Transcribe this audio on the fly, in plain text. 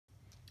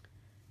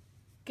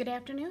Good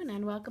afternoon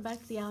and welcome back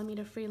to the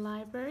Alameda Free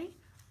Library,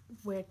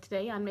 where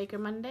today on Maker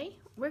Monday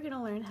we're going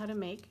to learn how to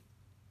make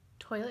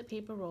toilet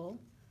paper roll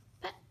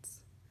pets.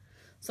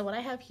 So what I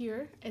have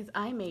here is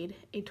I made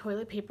a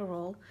toilet paper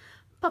roll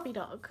puppy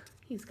dog.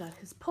 He's got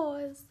his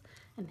paws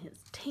and his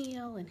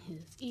tail and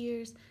his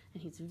ears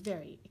and he's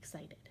very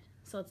excited.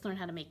 So let's learn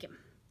how to make him.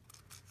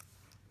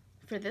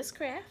 For this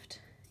craft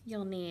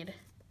you'll need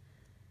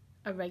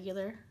a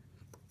regular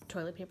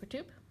toilet paper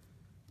tube,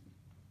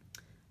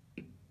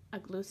 a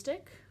glue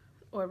stick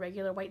or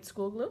regular white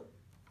school glue,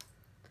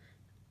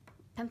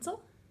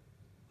 pencil,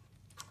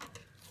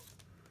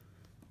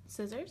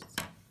 scissors,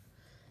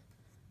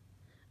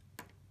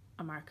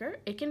 a marker.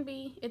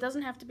 It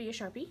doesn't have to be a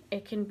Sharpie.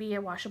 It can be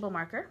a washable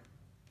marker.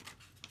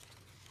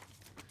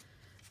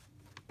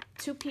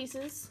 2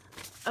 pieces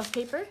of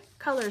paper.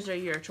 Colors are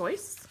your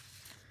choice.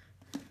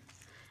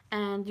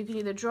 And you can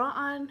either draw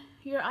on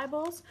your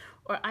eyeballs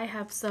or I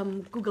have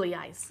some googly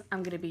eyes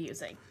I'm going to be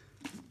using.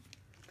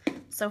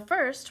 So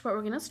first, what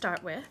we're going to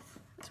start with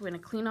is we're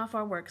going to clean off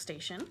our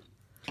workstation,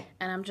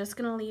 and I'm just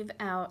going to leave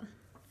out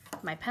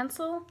my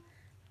pencil,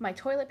 my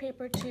toilet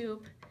paper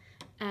tube,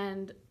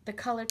 and the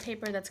colored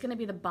paper that's going to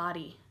be the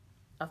body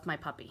of my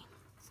puppy.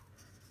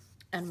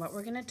 And what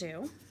we're going to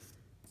do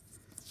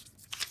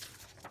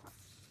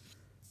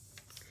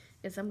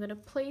is I'm going to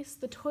place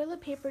the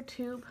toilet paper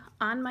tube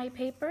on my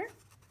paper,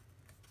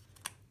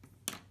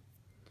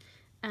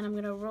 and I'm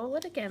going to roll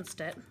it against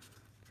it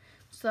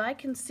so I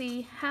can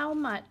see how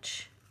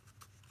much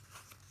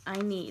I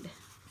need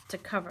to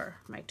cover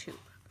my tube.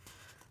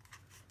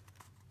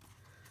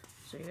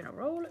 So you're gonna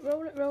roll it,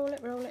 roll it, roll it,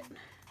 roll it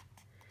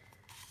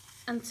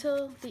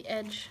until the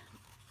edge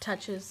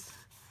touches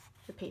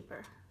the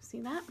paper. See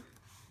that?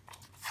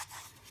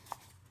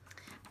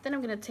 Then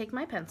I'm gonna take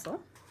my pencil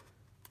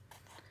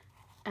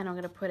and I'm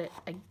gonna put it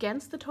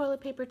against the toilet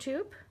paper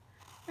tube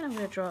and I'm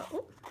gonna draw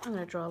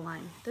a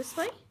line this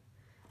way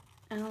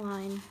and a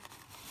line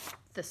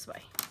this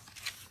way.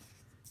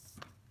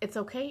 It's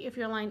okay if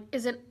your line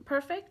isn't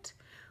perfect.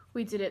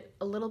 We did it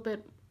a little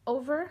bit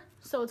over,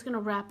 so it's gonna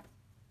wrap,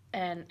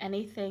 and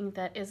anything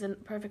that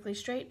isn't perfectly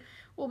straight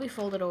will be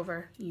folded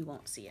over. You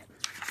won't see it.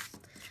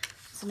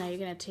 So now you're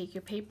gonna take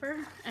your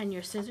paper and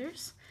your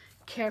scissors,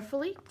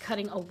 carefully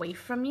cutting away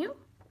from you.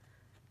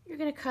 You're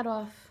gonna cut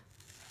off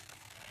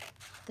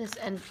this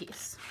end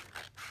piece.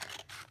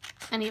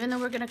 And even though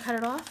we're gonna cut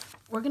it off,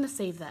 we're gonna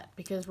save that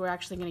because we're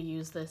actually gonna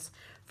use this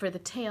for the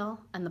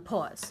tail and the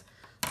paws.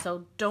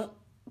 So don't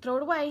throw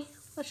it away.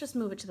 Let's just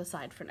move it to the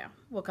side for now.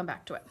 We'll come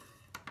back to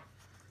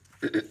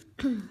it.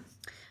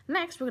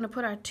 Next, we're going to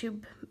put our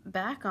tube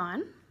back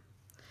on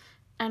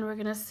and we're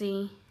going to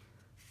see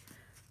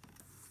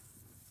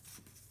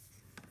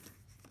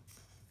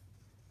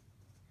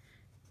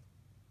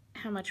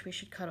how much we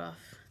should cut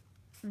off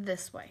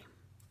this way.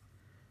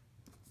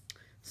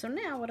 So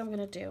now what I'm going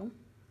to do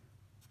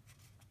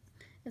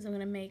is I'm going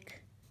to make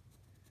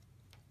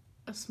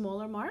a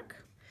smaller mark,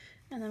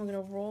 and then I'm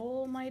going to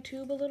roll my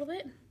tube a little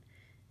bit,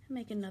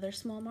 make another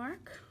small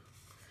mark,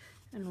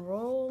 and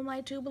roll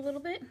my tube a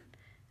little bit,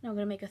 and I'm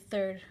going to make a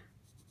third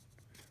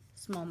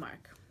small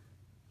mark,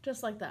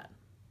 just like that.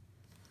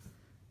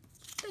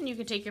 Then you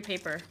can take your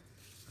paper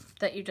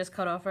that you just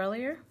cut off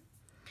earlier,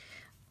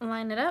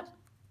 line it up,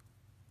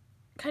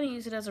 kind of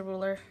use it as a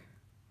ruler,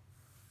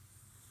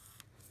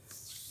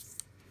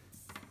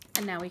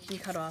 and now we can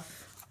cut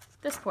off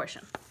this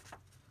portion.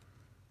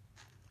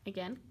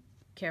 Again,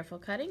 careful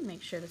cutting,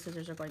 make sure the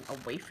scissors are going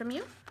away from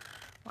you.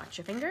 Watch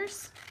your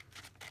fingers.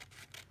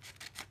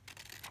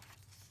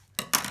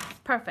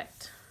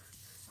 Perfect.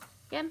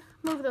 Again,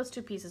 move those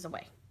 2 pieces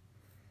away.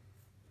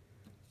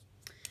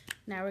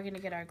 Now we're going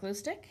to get our glue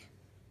stick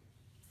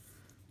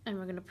and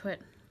we're going to put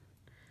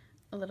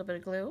a little bit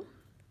of glue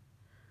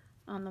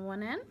on the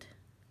one end.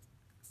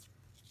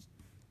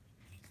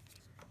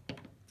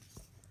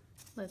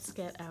 Let's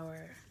get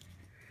our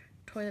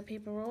toilet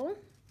paper roll,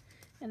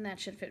 and that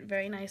should fit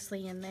very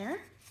nicely in there.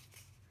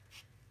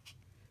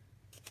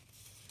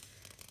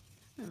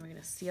 And we're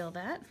going to seal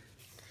that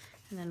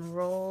and then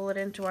roll it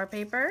into our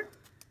paper.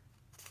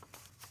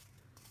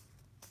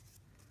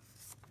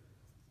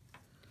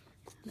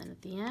 And then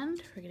at the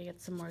end, we're going to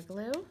get some more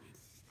glue.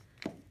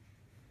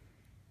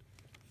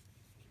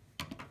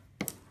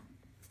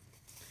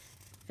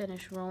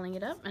 Finish rolling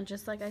it up, and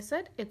just like I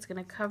said, it's going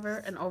to cover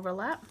and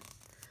overlap.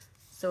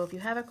 So if you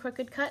have a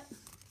crooked cut,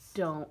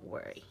 don't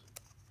worry.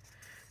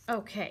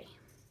 Okay,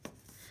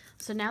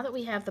 so now that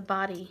we have the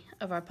body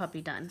of our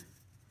puppy done,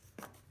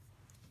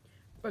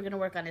 we're going to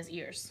work on his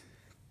ears.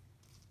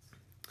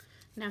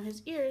 Now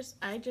his ears,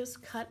 I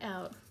just cut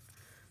out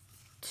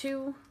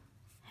 2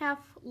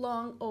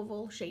 half-long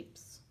oval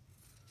shapes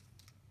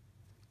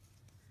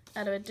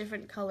out of a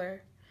different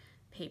color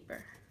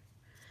paper.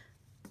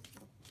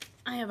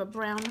 I have a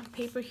brown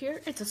paper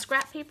here. It's a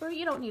scrap paper.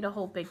 You don't need a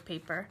whole big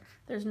paper.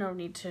 There's no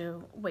need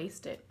to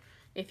waste it.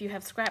 If you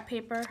have scrap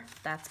paper,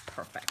 that's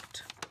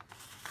perfect.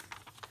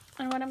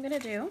 And what I'm going to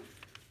do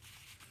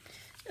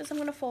is I'm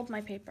going to fold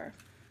my paper,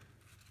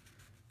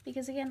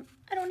 because again,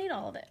 I don't need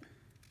all of it.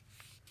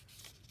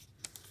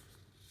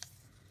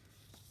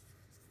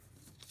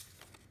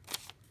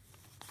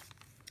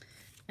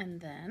 And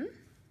then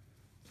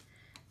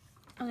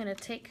I'm going to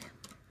take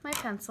my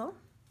pencil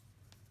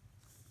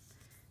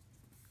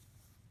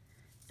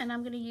and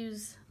I'm going to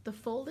use the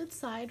folded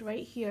side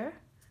right here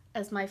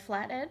as my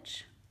flat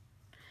edge.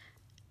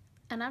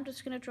 And I'm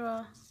just going to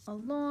draw a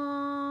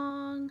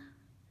long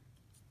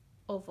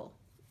oval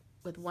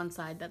with one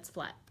side that's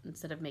flat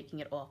instead of making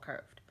it all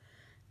curved.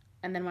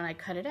 And then when I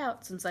cut it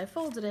out, since I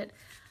folded it,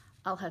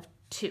 I'll have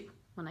two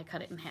when I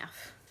cut it in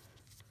half.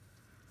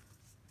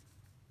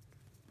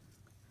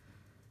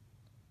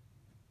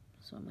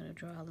 So I'm going to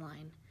draw a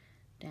line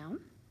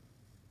down,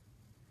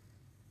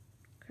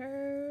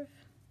 curve,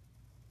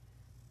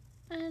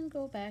 and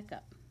go back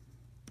up.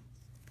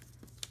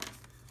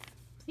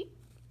 See?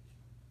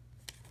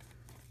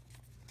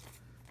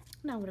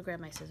 Now I'm going to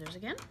grab my scissors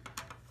again.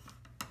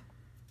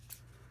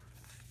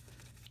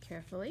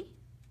 Carefully,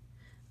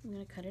 I'm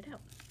going to cut it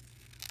out.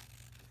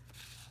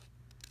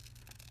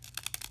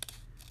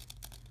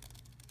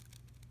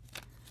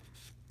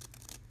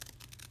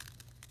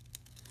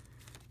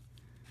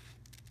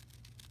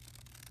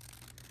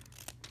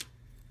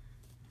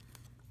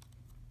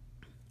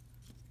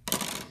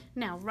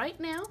 Now, right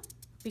now,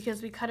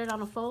 because we cut it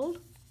on a fold,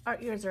 our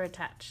ears are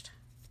attached.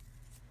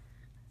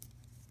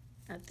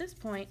 At this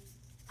point,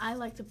 I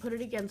like to put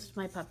it against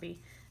my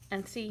puppy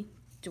and see,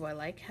 do I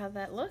like how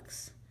that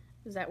looks?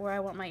 Is that where I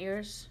want my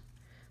ears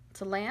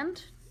to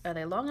land? Are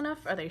they long enough?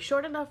 Are they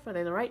short enough? Are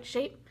they the right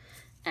shape?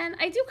 And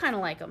I do kind of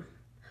like them.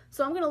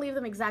 So I'm going to leave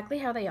them exactly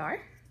how they are.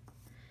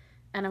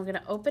 And I'm going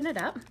to open it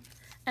up.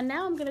 And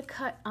now I'm going to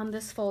cut on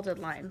this folded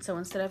line. So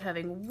instead of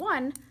having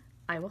one,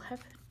 I will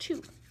have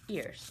two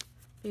ears.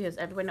 Because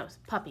everyone knows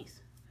puppies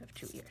have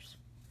two ears.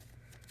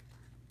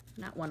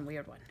 Not one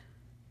weird one.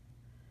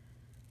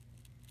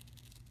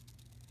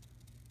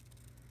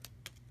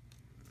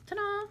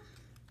 Ta-da!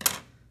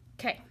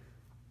 Okay.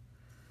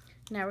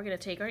 Now we're going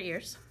to take our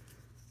ears.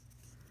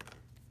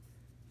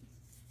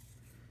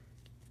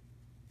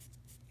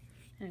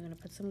 And I'm going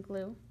to put some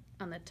glue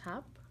on the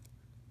top.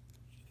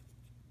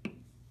 And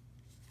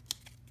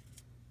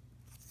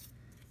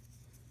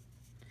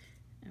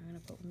I'm going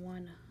to put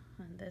one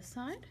on this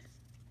side.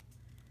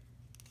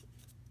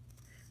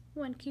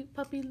 One cute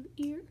puppy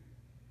ear.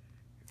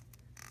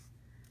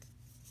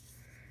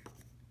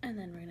 And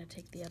then we're going to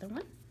take the other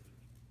one.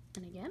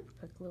 And again,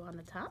 put glue on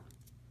the top.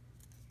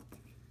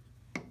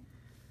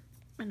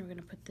 And we're going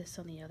to put this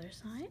on the other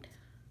side.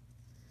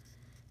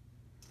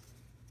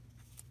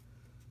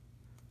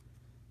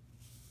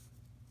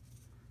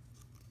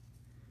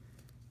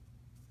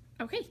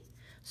 Okay,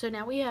 so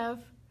now we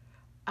have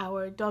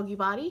our doggy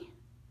body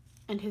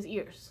and his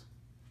ears.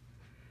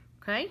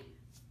 Okay?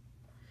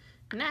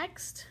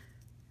 Next,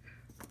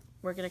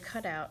 we're going to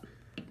cut out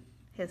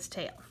his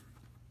tail.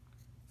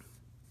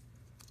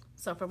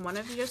 So from one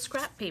of your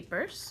scrap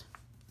papers,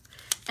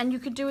 and you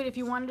could do it if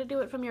you wanted to do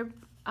it from your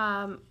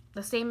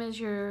the same as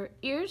your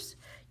ears,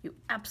 you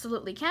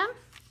absolutely can.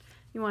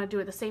 You want to do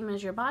it the same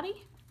as your body,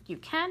 you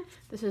can.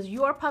 This is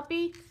your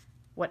puppy.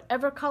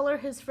 Whatever color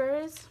his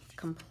fur is,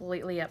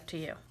 completely up to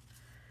you.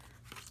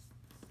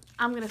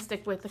 I'm going to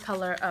stick with the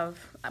color of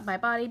my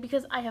body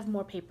because I have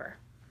more paper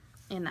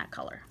in that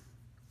color.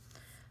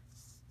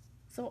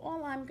 So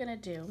all I'm going to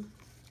do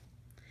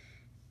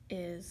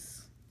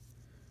is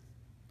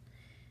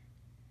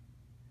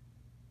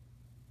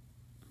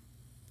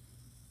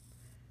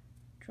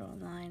draw a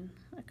line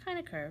that kind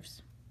of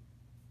curves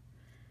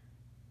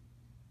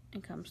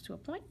and comes to a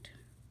point.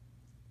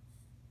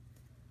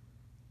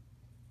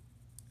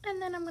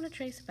 And then I'm going to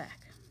trace back.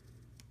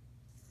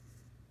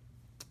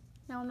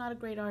 Now, I'm not a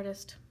great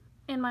artist.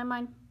 In my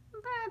mind,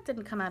 that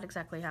didn't come out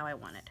exactly how I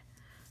wanted.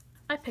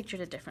 I pictured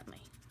it differently.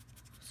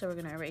 So we're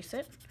going to erase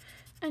it,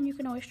 and you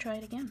can always try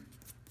it again.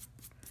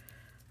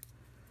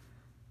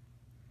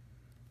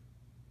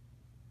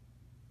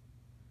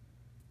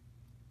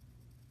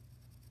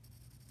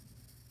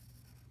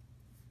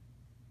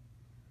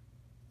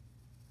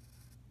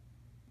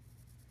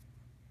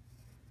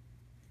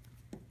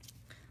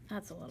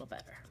 That's a little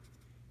better.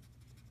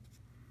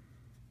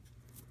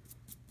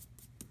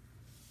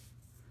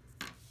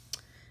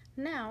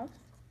 Now,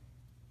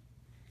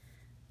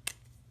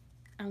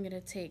 I'm going to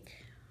take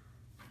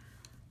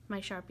my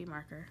Sharpie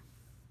marker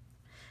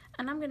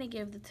and I'm going to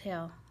give the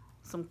tail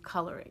some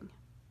coloring.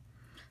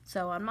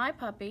 So on my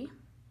puppy,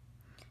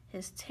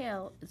 his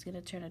tail is going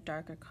to turn a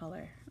darker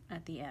color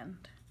at the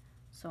end.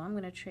 So I'm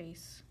going to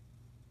trace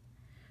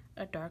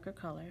a darker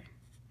color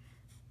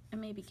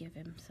and maybe give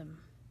him some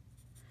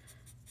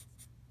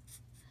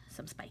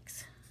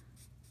spikes.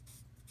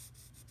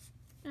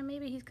 And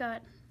maybe he's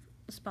got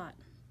a spot.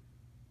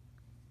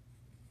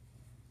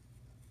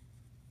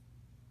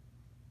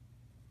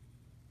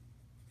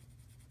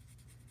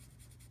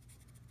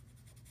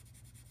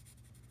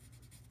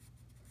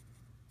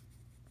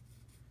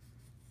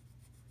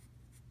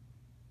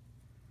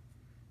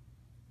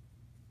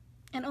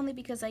 And only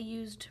because I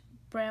used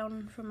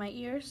brown for my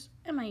ears,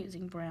 am I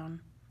using brown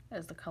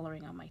as the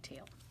coloring on my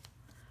tail.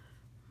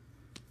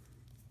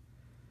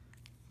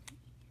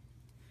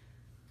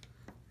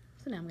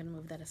 So now I'm going to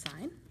move that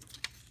aside.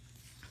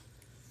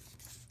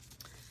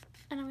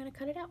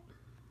 cut it out.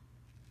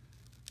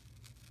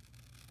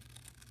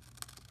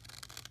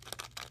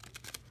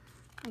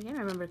 Again,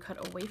 remember to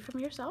cut away from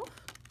yourself.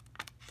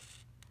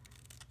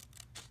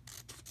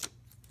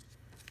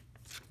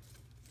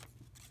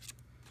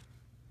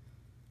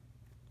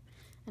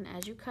 And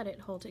as you cut it,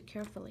 hold it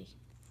carefully.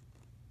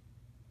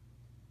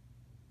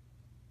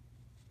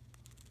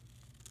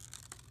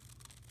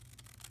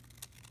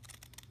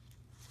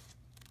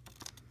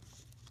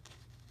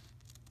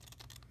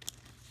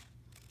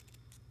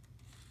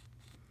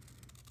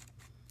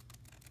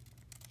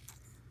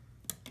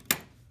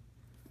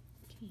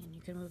 Okay, and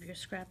you can move your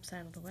scraps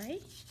out of the way.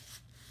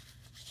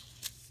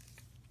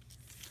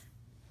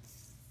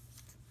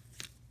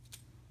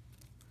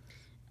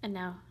 And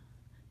now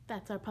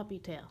that's our puppy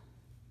tail.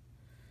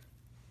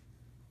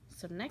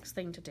 So next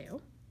thing to do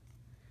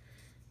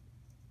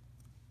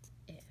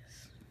is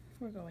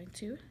we're going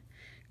to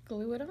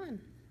glue it on.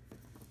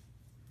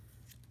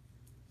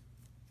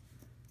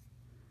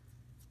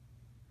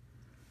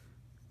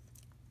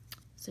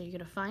 So you're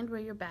going to find where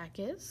your back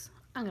is.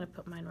 I'm going to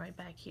put mine right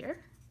back here.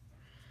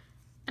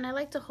 And I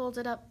like to hold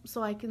it up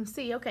so I can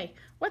see, okay,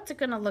 what's it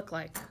going to look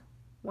like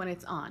when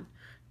it's on?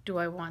 Do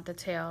I want the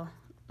tail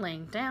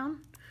laying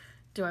down?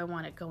 Do I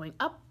want it going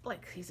up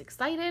like he's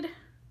excited?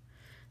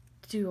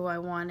 Do I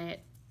want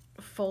it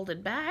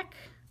folded back?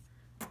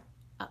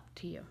 Up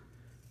to you.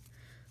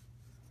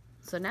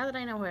 So now that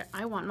I know where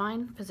I want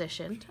mine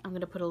positioned, I'm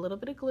going to put a little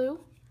bit of glue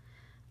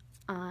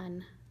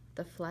on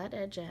the flat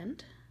edge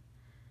end.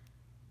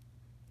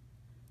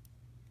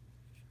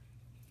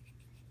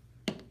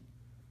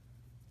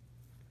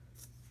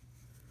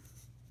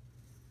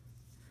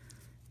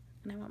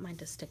 And I want mine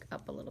to stick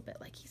up a little bit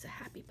like he's a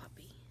happy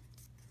puppy.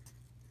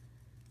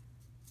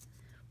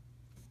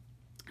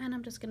 And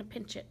I'm just going to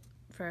pinch it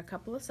for a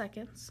couple of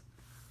seconds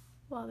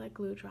while that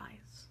glue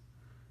dries.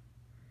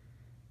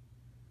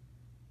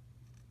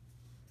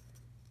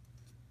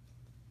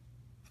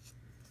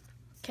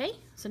 Okay,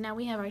 so now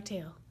we have our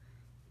tail.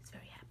 He's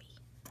very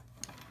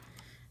happy.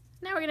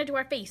 Now we're going to do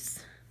our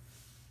face.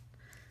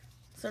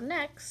 So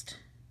next,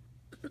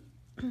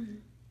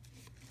 I'm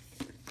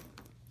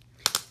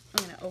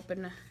going to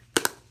open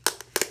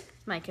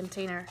my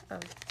container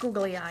of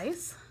googly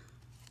eyes.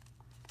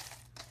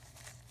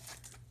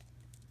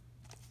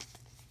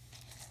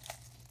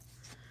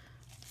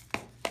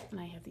 And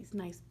I have these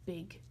nice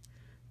big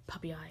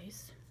puppy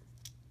eyes.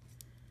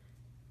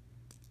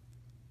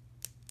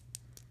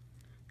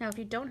 Now if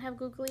you don't have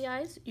googly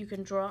eyes, you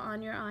can draw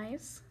on your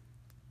eyes.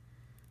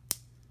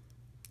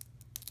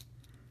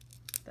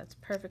 That's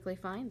perfectly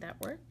fine, that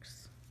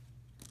works.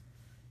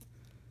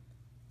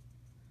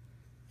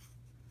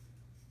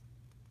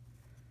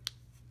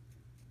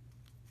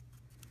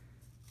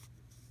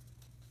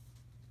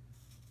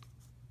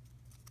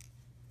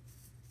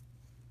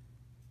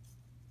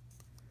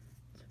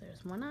 So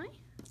there's one eye.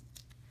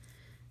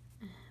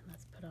 And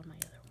let's put on my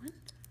other one.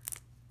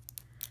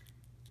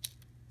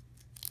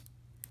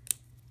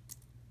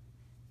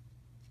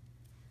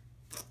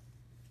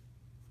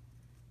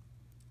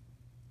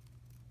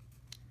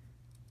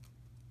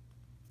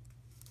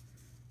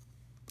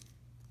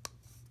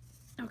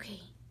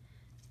 Okay,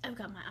 I've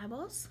got my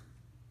eyeballs,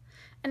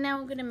 and now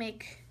I'm gonna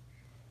make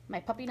my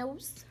puppy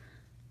nose.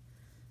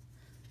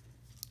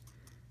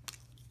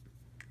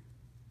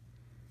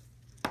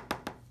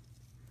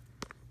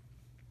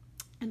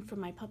 And for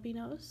my puppy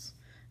nose,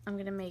 I'm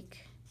gonna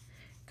make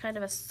kind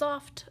of a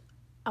soft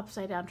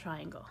upside down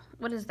triangle.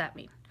 What does that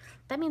mean?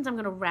 That means I'm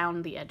gonna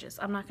round the edges.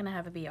 I'm not gonna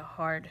have it be a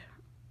hard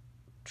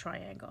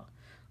triangle.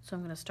 So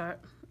I'm gonna start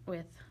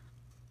with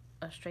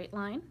a straight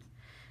line.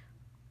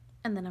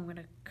 And then I'm going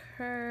to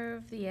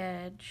curve the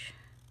edge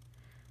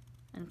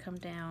and come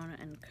down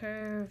and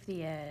curve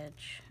the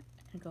edge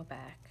and go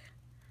back.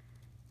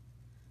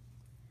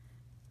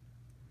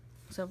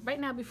 So right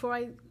now, before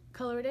I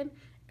color it in,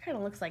 it kind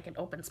of looks like an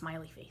open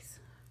smiley face.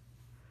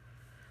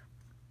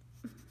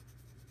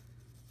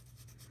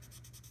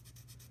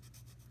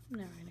 Now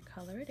we're going to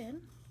color it in.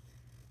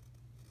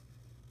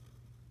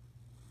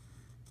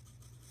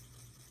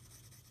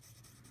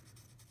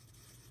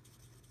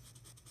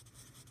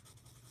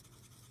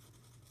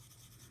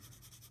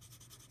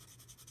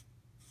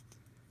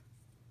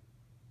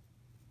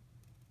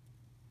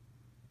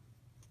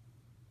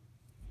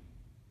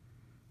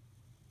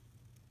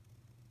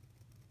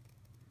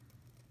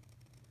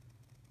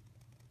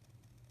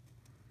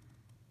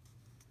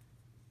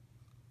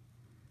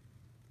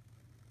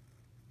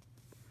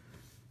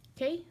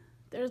 Okay,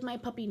 there's my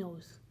puppy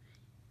nose.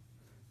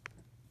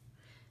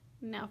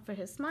 Now for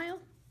his smile,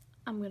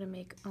 I'm going to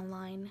make a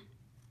line,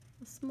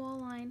 a small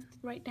line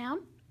right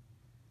down.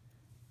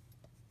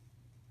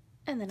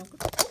 And then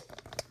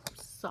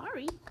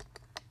sorry.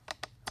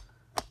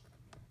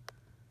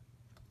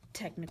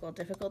 Technical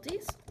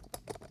difficulties.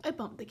 I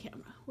bumped the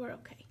camera. We're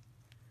okay.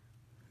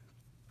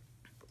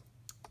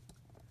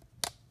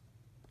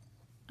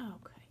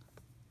 Okay.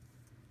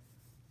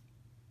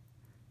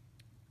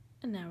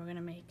 And now we're going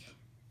to make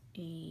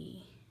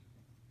a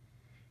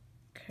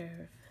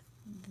curve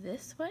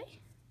this way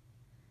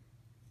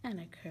and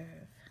a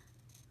curve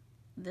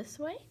this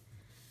way,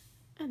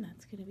 and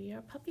that's going to be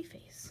our puppy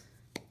face.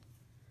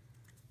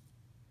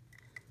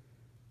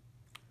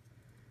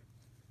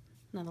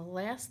 Now the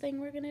last thing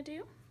we're going to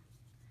do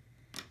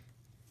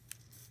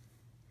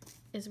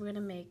is we're going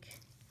to make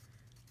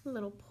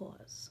little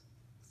paws.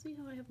 See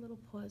how I have little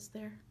paws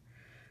there?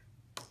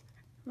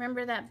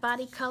 Remember that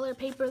body color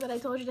paper that I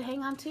told you to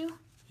hang on to?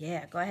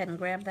 Yeah, go ahead and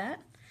grab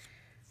that.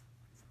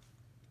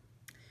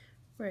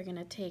 We're going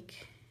to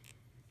take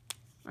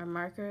our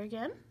marker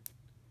again,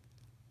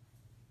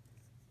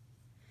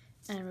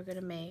 and we're going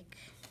to make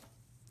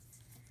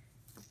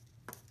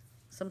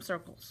some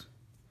circles.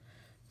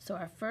 So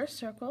our first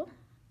circle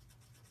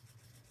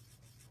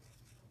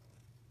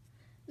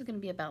is going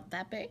to be about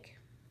that big,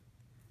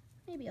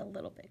 maybe a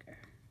little bigger.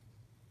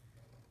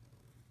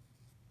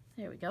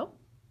 There we go.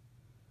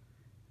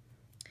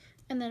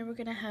 And then we're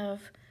going to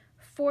have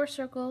 4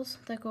 circles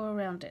that go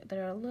around it that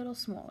are a little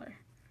smaller.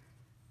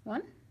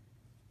 1,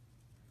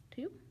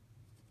 2,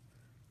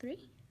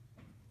 3,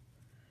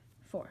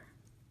 4.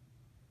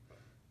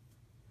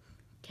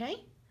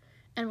 Okay,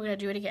 and we're going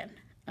to do it again.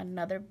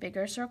 Another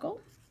bigger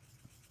circle.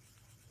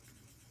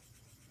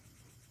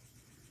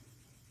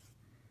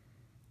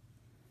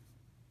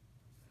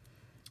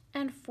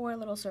 And 4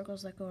 little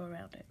circles that go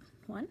around it.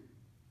 1,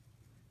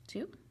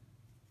 2,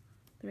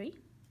 3,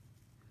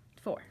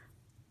 4.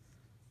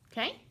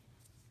 Okay,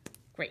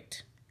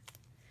 great.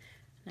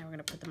 Now we're going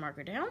to put the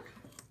marker down,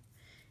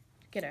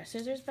 get our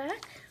scissors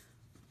back,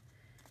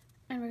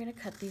 and we're going to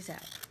cut these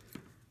out.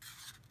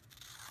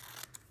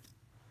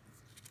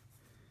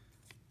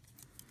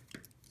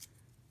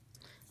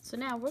 So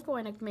now we're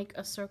going to make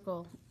a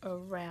circle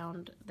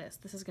around this.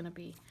 This is going to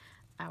be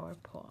our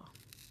paw.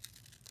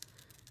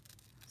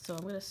 So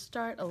I'm going to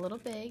start a little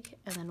big,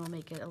 and then we'll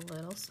make it a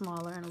little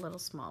smaller and a little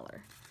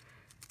smaller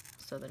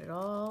so that it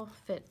all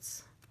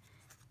fits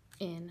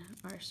in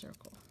our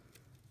circle.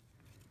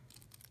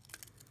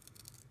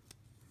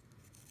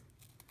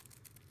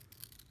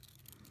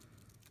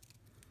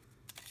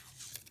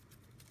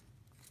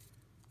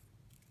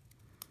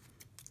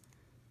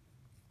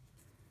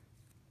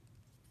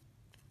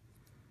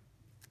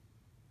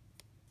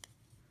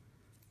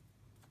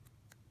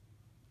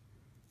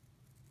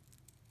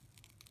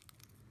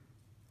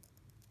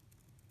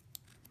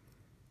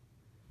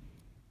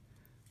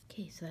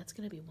 Okay, so that's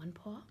going to be one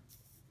paw.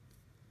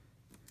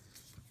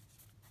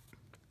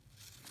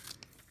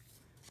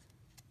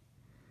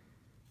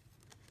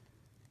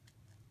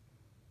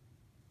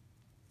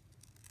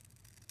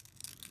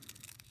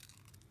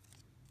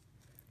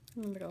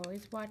 Remember to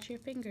always watch your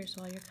fingers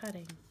while you're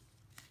cutting.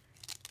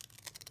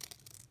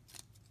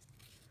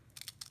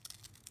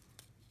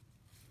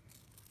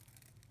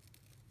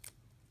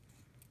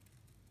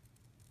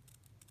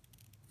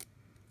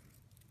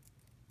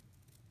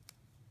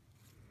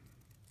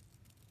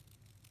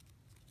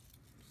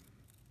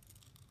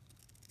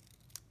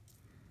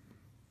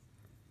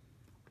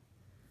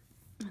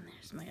 And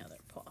there's my other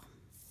paw.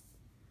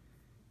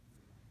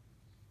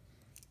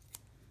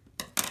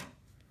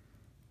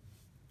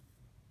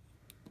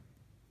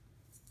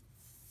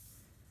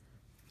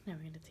 Now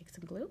we're going to take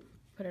some glue,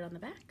 put it on the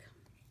back.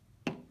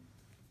 Let's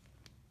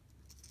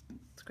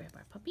grab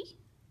our puppy.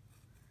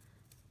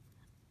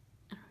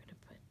 And we're going to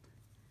put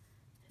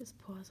his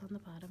paws on the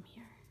bottom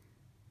here.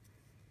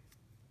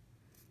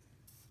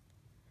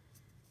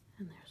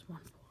 And there's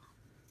one paw.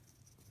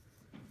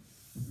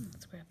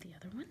 Let's grab the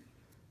other one.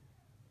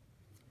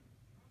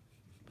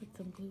 Put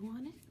some glue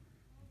on it.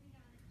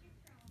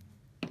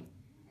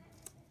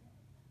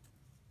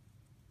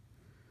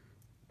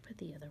 Put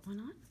the other one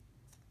on.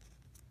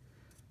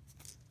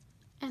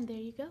 And there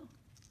you go.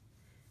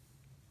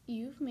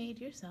 You've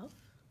made yourself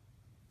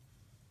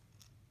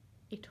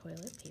a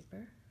toilet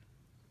paper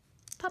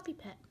puppy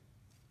pet.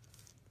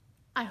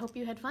 I hope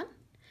you had fun,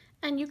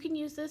 and you can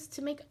use this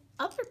to make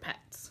other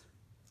pets.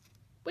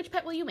 Which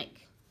pet will you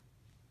make?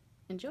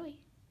 Enjoy.